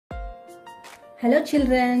Hello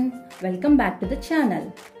children, welcome back to the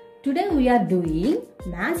channel. Today we are doing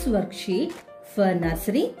maths worksheet for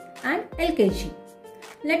nursery and LKG.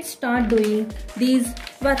 Let's start doing these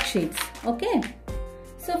worksheets, okay?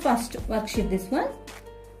 So first worksheet, this one.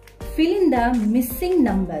 Fill in the missing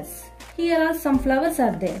numbers. Here are some flowers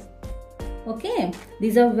are there. Okay,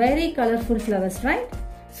 these are very colorful flowers, right?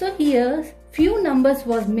 So here few numbers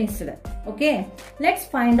was missed. Okay, let's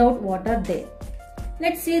find out what are there.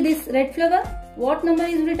 Let's see this red flower. What number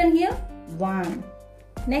is written here? 1.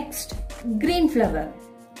 Next, green flower.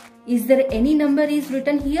 Is there any number is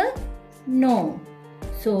written here? No.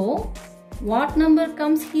 So, what number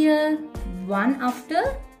comes here? 1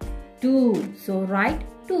 after 2. So, write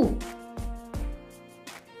 2.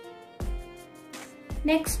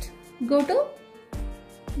 Next, go to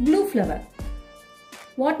blue flower.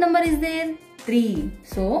 What number is there? 3.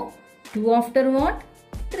 So, 2 after what?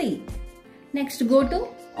 3. Next, go to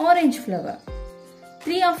orange flower.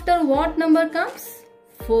 3 after what number comes?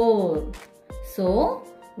 4. So,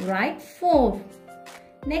 write 4.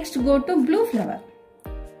 Next, go to blue flower.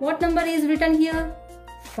 What number is written here?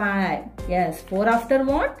 5. Yes, 4 after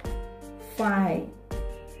what? 5.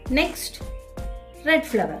 Next, red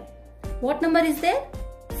flower. What number is there?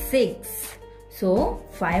 6. So,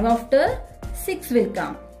 5 after 6 will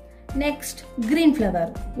come. Next, green flower.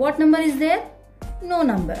 What number is there? No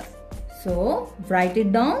number. So, write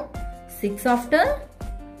it down. 6 after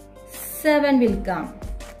 7 will come.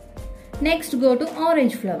 Next, go to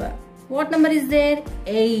orange flower. What number is there?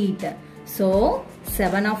 8. So,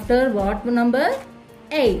 7 after what number?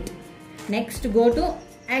 8. Next, go to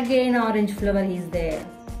again orange flower is there.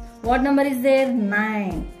 What number is there?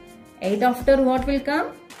 9. 8 after what will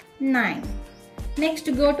come? 9. Next,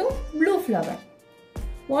 go to blue flower.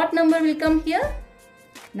 What number will come here?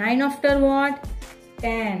 9 after what?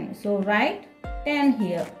 10. So, write 10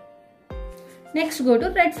 here. Next, go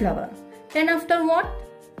to red flower. 10 after what?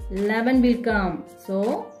 11 will come.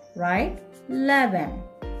 So, write 11.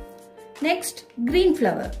 Next, green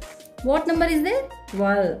flower. What number is there?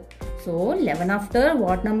 12. So, 11 after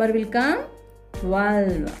what number will come?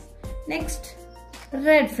 12. Next,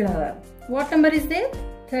 red flower. What number is there?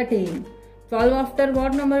 13. 12 after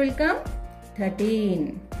what number will come?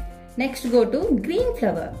 13. Next, go to green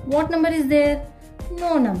flower. What number is there?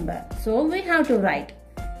 No number. So, we have to write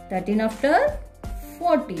 13 after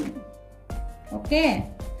 14. Okay.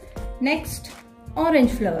 Next,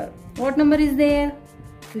 orange flower. What number is there?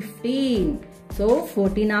 15. So,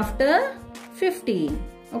 14 after 15.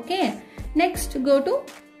 Okay. Next, go to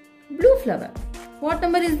blue flower. What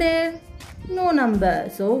number is there? No number.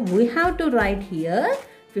 So, we have to write here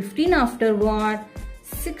 15 after what?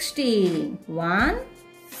 16. 1,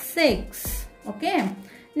 6. Okay.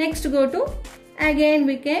 Next, go to again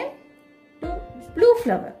we came to blue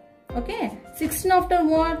flower. Okay. 16 after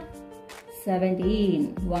what?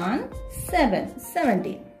 17. 1, 7.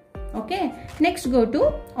 17. Okay. Next, go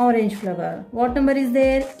to orange flower. What number is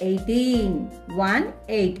there? 18. 1,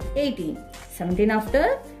 8. 18. 17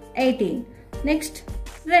 after 18. Next,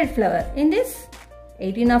 red flower. In this,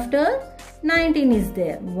 18 after 19 is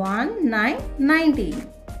there. 1, 9, 19.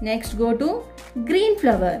 Next, go to green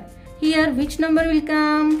flower. Here, which number will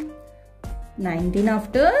come? 19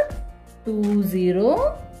 after 20,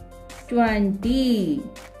 20.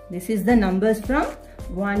 This is the numbers from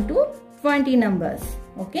 1 to 20 numbers.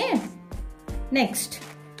 Okay. Next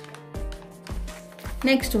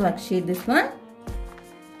worksheet, this one.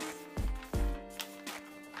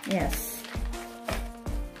 Yes.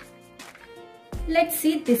 Let's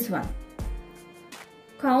see this one.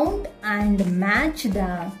 Count and match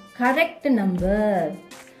the correct number.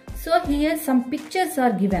 So here some pictures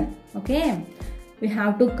are given. Okay. We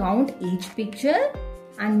have to count each picture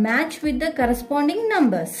and match with the corresponding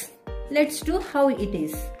numbers. Let's do how it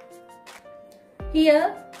is.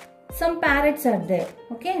 Here some parrots are there.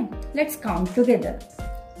 Okay. Let's count together.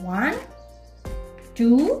 1,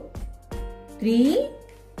 2, 3,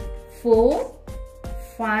 4,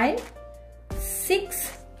 5,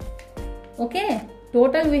 6. Okay.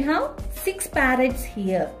 Total we have 6 parrots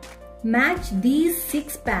here. Match these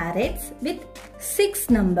 6 parrots with 6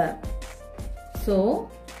 number. So,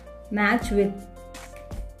 match with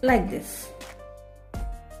like this.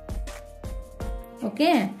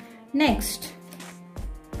 Okay. Next.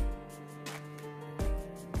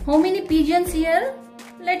 How many pigeons here?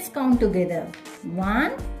 Let's count together.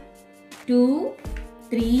 1, 2,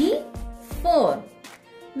 3, 4.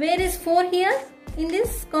 Where is 4 here in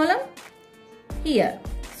this column? Here.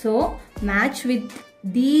 So, match with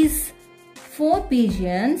these 4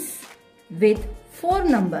 pigeons with 4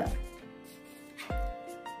 number.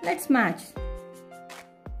 Let's match.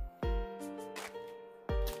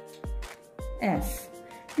 Yes.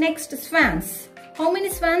 Next, swans. How many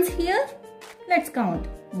swans here? Let's count.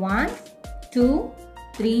 1, 2,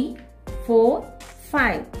 3, 4,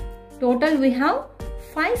 5. Total we have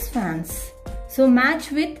 5 swans. So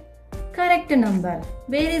match with correct number.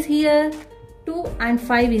 Where is here? 2 and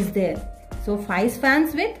 5 is there. So 5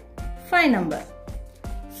 swans with 5 number.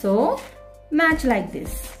 So match like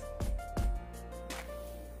this.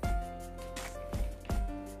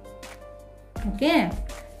 Okay.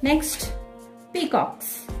 Next,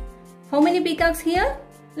 peacocks. How many peacocks here?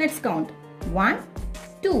 Let's count. 1,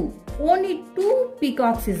 2. Only 2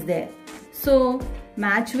 peacocks is there. So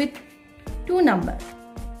match with 2 number.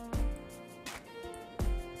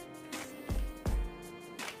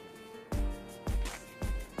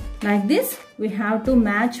 Like this, we have to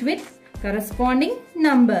match with corresponding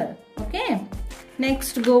number. Okay.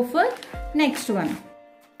 Next, go for next one.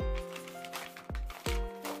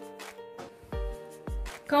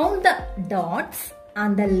 Count the dots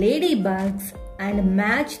on the ladybugs and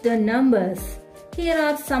match the numbers. Here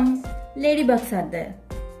are some ladybugs are there.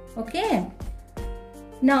 Okay.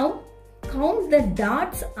 Now count the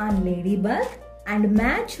dots on ladybug and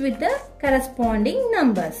match with the corresponding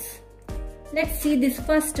numbers. Let's see this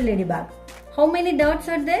first ladybug. How many dots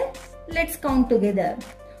are there? Let's count together.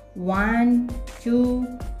 1,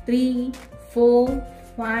 2, 3, 4,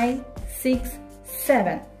 5, 6,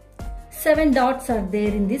 7. 7 dots are there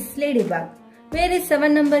in this ladybug. Where is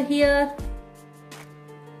 7 number here?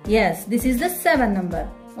 Yes, this is the 7 number.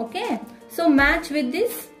 Okay. So match with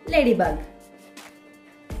this ladybug.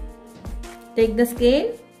 Take the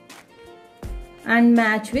scale and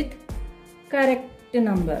match with correct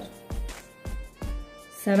number.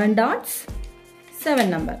 7 dots, 7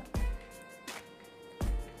 number.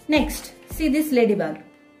 Next, see this ladybug.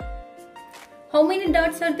 How many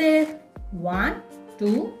dots are there? 1,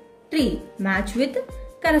 2, 3. Match with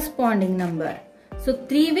corresponding number. So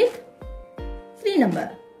 3 with 3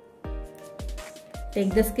 number.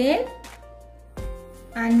 Take the scale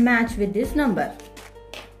and match with this number.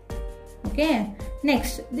 Okay.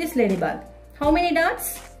 Next, this ladybug. How many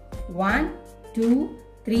dots? 1, 2,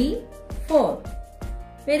 3, 4.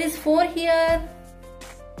 Where is 4 here?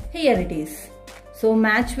 Here it is. So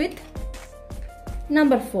match with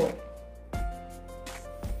number 4.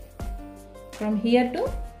 From here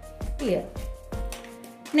to here.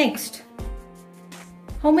 Next.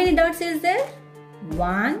 How many dots is there?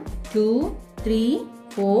 1, 2, 3,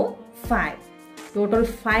 4, 5. Total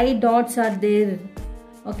 5 dots are there.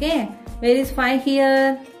 Okay. Where is 5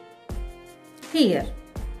 here? Here.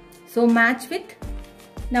 So match with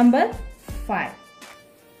number 5.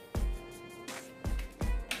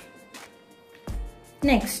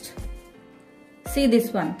 Next, see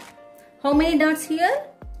this one. How many dots here?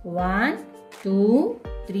 1, 2,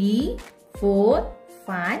 3, 4,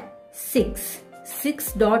 5, 6.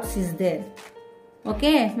 6 dots is there.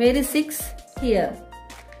 Okay, where is 6? Here.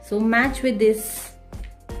 So match with this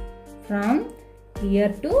from here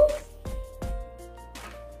to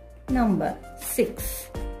number 6.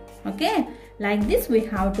 Okay, like this we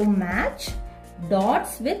have to match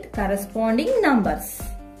dots with corresponding numbers.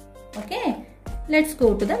 Okay. Let's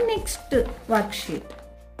go to the next worksheet.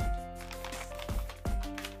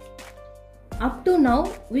 Up to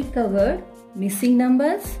now, we covered missing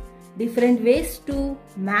numbers, different ways to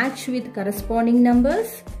match with corresponding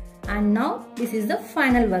numbers, and now this is the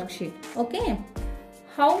final worksheet. Okay.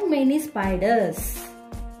 How many spiders?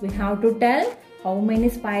 We have to tell how many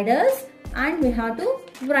spiders and we have to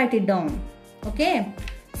write it down. Okay.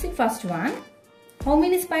 See first one. How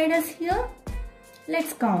many spiders here?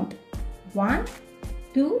 Let's count. 1,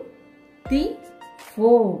 2, 3,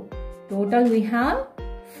 4. Total we have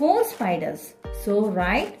 4 spiders. So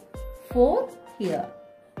write 4 here.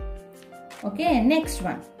 Okay, next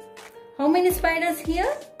one. How many spiders here?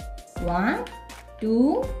 1,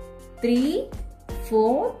 2, 3,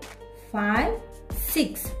 4, 5,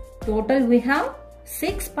 6. Total we have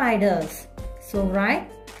 6 spiders. So write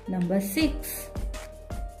number 6.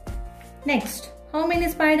 Next, how many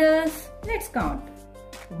spiders? Let's count.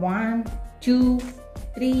 1, 2,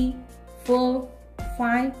 3, 4,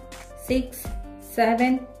 5, 6,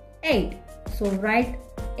 7, 8. So write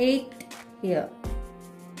 8 here.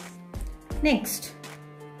 Next,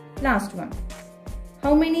 last one.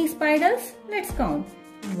 How many spiders? Let's count.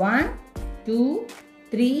 1, 2,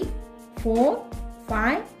 3, 4,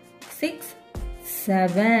 5, 6,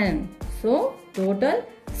 7. So total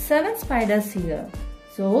 7 spiders here.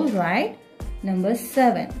 So write number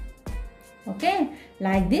 7. Okay,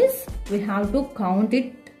 like this we have to count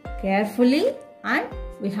it carefully and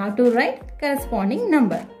we have to write corresponding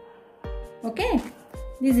number. Okay,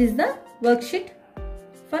 this is the worksheet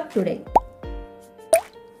for today.